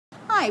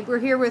Hi, we're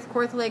here with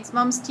Kawartha Lakes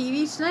Mums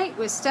TV tonight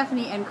with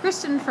Stephanie and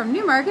Kristen from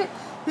Newmarket,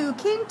 who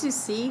came to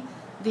see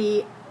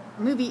the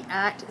movie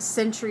at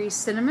Century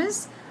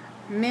Cinemas,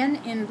 Men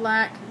in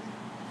Black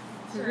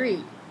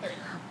 3.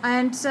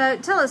 And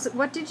tell us,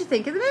 what did you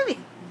think of the movie?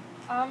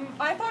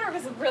 I thought it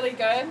was really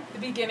good. The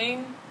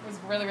beginning was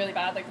really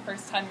bad, like the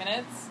first 10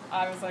 minutes.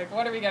 I was like,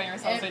 what are we getting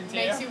ourselves into?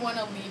 It makes you want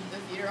to leave the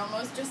theater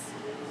almost, just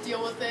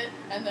deal with it,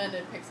 and then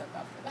it picks up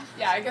after that.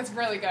 Yeah, it gets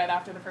really good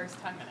after the first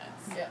 10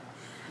 minutes. Yeah.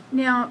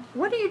 Now,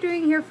 what are you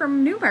doing here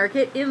from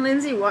Newmarket in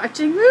Lindsay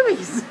watching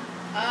movies?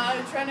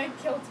 Trying to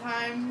kill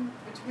time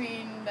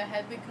between the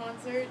Headley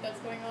concert that's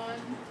going on,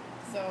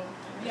 so...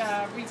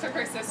 Yeah, we took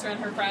our sister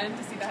and her friend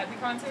to see the Headley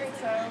concert,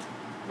 so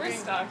we're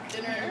stuck.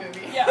 Dinner and a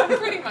movie. Yeah,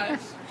 pretty much.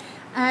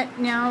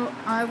 Now,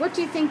 what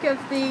do you think of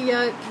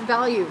the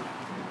value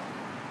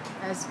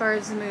as far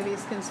as the movie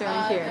is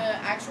concerned here? The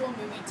actual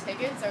movie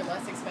tickets are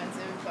less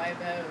expensive by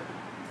about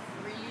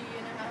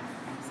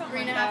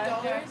 $3.50.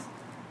 Yeah.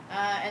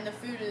 And the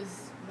food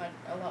is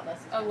a lot less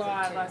expensive. A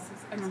lot too. less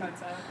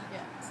expensive.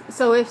 Yeah.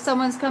 So if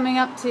someone's coming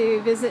up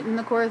to visit in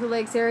the Kawartha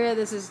Lakes area,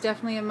 this is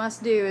definitely a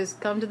must-do, is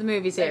come to the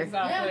movies here.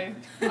 Exactly.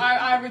 Yeah.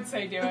 I would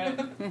say do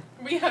it.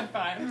 We had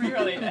fun. We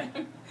really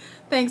did.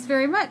 Thanks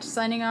very much.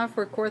 Signing off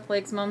for Kawartha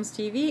Lakes Mums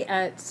TV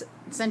at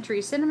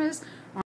Century Cinemas.